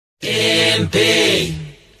How's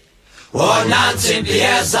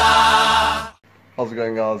it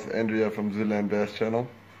going, guys? Andrea from Zooland Bass channel.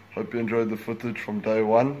 Hope you enjoyed the footage from day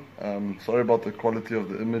one. Sorry about the quality of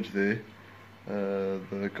the image there.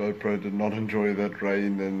 The GoPro did not enjoy that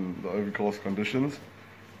rain and the overcast conditions.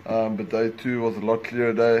 But day two was a lot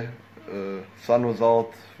clearer day. Sun was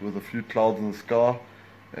out with a few clouds in the sky,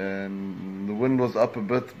 and the wind was up a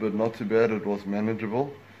bit, but not too bad. It was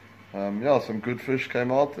manageable. Yeah, some good fish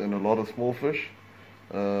came out and a lot of small fish,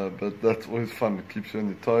 but that's always fun. It keeps you on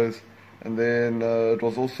your toes. And then it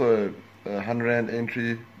was also a R100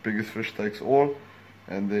 entry, biggest fish takes all.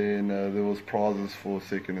 And then there was prizes for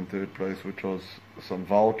second and third place, which was some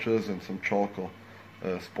vouchers and some charcoal,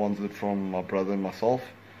 sponsored from my brother and myself.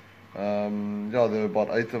 Yeah, there were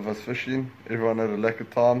about 8 of us fishing. Everyone had a lekker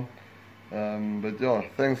time. But yeah,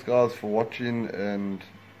 thanks guys for watching, and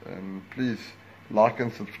please like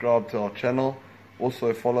and subscribe to our channel.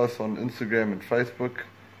 Also follow us on Instagram and Facebook.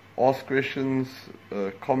 Ask questions,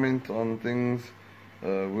 comment on things.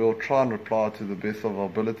 We'll try and reply to the best of our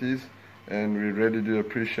abilities, and we really do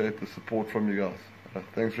appreciate the support from you guys.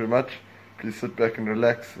 Thanks very much. Please sit back and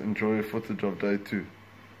relax. Enjoy your footage of day 2.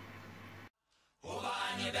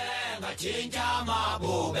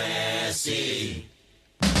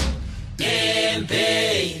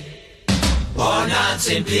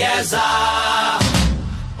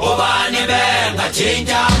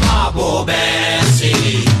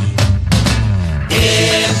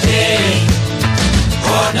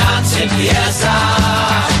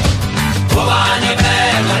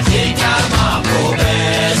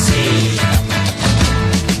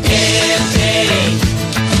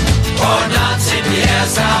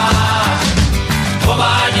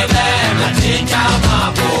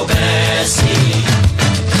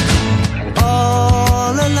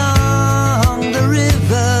 All along the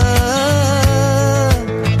river,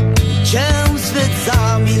 Chelmsford's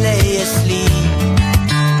army lay asleep.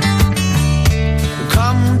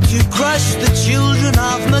 Come to crush the children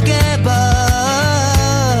of Mageba,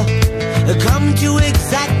 come to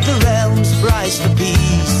exact the realm's price for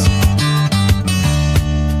peace.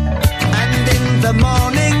 And in the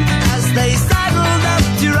morning, as they saddled up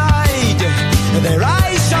to ride, their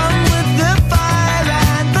eyes shone with the fire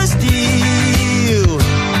and the steel.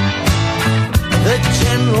 The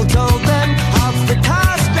general told them of the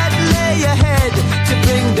task that lay ahead, to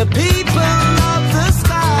bring the people of the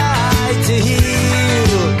sky to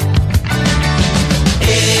heal.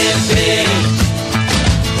 Impi,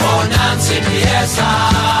 Onansi Piesa,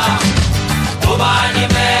 Obani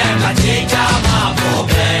Mema Tika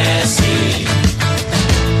Mabobesi.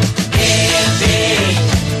 Impi,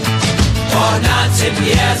 Onansi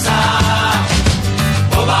Piesa,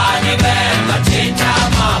 Obani Mema Tika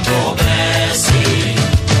Mabobesi.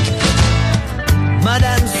 Mud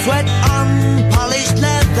and sweat on polished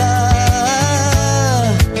leather,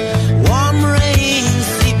 warm rain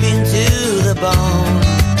seeping to the bone.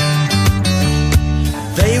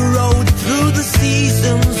 They rode through the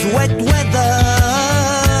season's wet weather,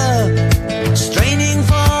 straining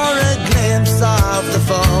for a glimpse of the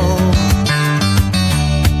foe.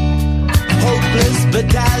 Hopeless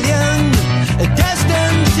battalion,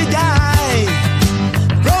 destined to die,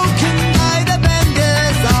 broken by the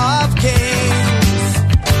benders of kings.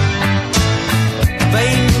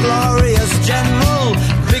 Vainglorious general,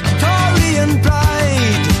 Victorian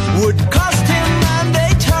pride, would cost him and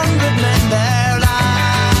 800 men their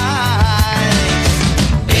lives.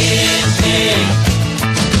 Impi,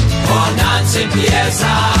 Onansi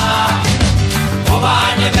Piesa,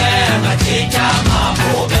 Obani Bema Tika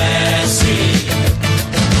Mabobesi.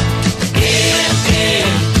 Impi,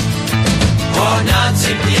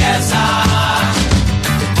 Onansi Piesa,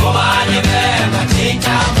 Obani Bema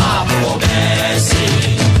Tika Mabobesi.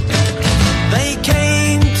 They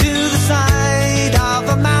came to the side of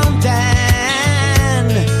a mountain.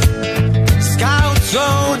 Scouts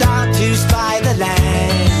rode out to spy the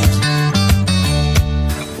land.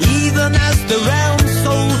 Even as the realm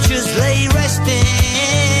soldiers lay resting,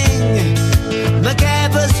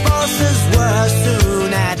 Mageba's forces were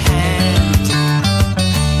soon at hand.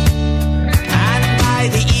 And by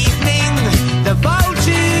the evening, the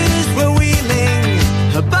vultures were wheeling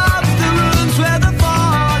above the ruins where the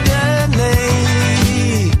fallen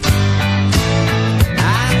lay.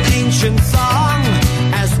 An ancient song,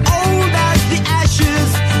 as old as the ashes,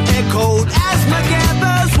 echoed as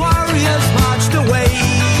Mageba's warriors marched away.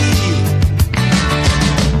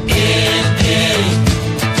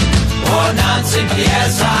 Onansi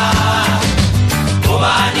Piesa,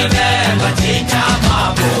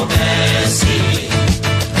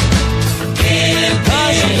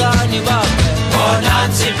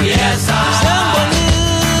 pieza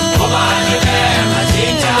ubani benga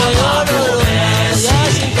tinja mabubesi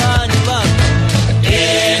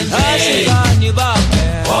yashikani baba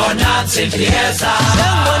onansi pieza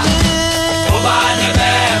ubani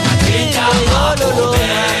benga tinja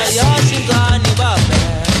mabubesi yashikani baba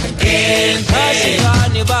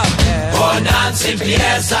onansi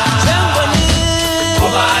pieza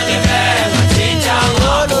ubani benga tinja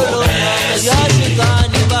mabubesi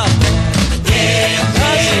yashikani baba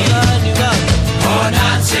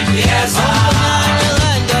onansi pieza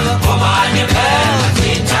ubani benga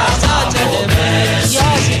tinja mabubesi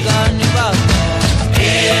yashikani baba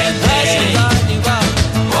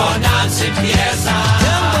onansi pieza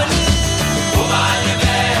ubani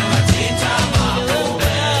benga tinja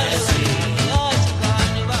mabubesi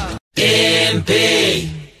impi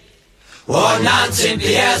onansi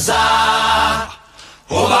pieza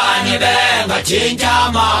ubani benga tinja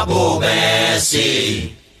mabubesi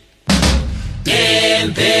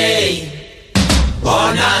impi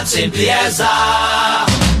onansi pieza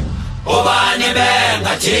ubani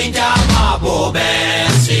benga tinja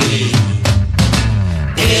mabubesi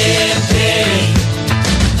impi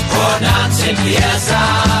onansi pieza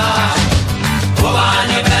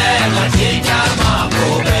ubani benga tinja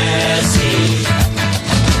mabubesi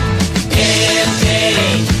impi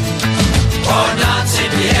onansi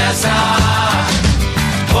pieza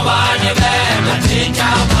ubani benga tinja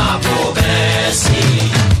mabubesi.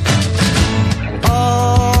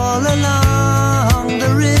 All along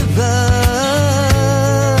the river,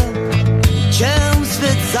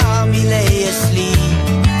 Chelmsford's army lay asleep.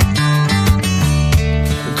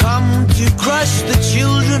 Come to crush the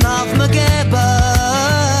children of Mageba,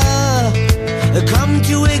 come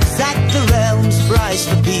to exact the realm's price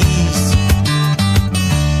for peace.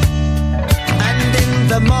 And in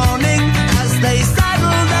the morning, as they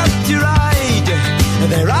saddled up to ride,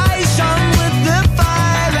 their eyes shone with the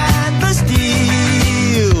fire and the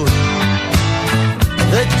steel.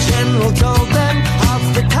 The general told them of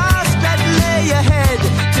the task that lay ahead,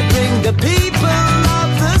 to bring the people of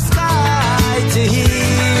the sky to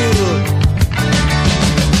heal.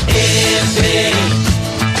 Impi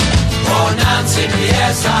onansi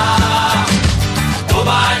pieza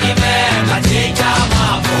ubani benga tinja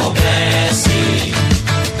mabubesi.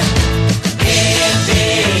 Impi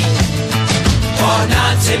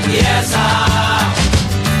onansi pieza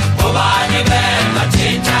ubani benga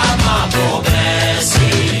tinja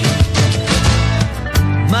mabubesi.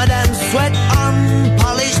 Mud and sweat on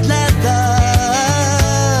polished leather,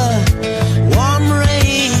 warm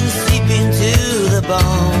rain seeping to the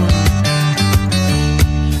bone.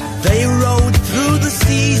 They rode through the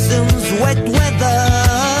season's wet weather,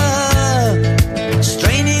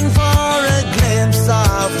 straining for a glimpse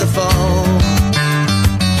of the foe.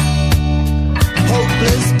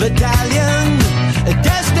 Hopeless battalion,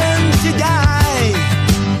 destined to die,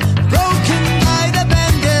 broken by the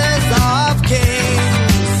benders of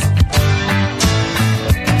kings.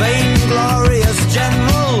 Vainglorious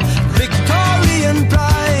general, Victorian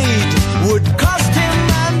pride, would cost him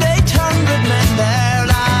and 800 men their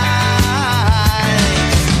lives.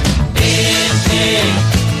 Impi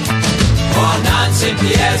onansi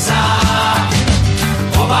pieza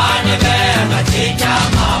ubani benga tinja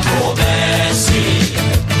mabubesi.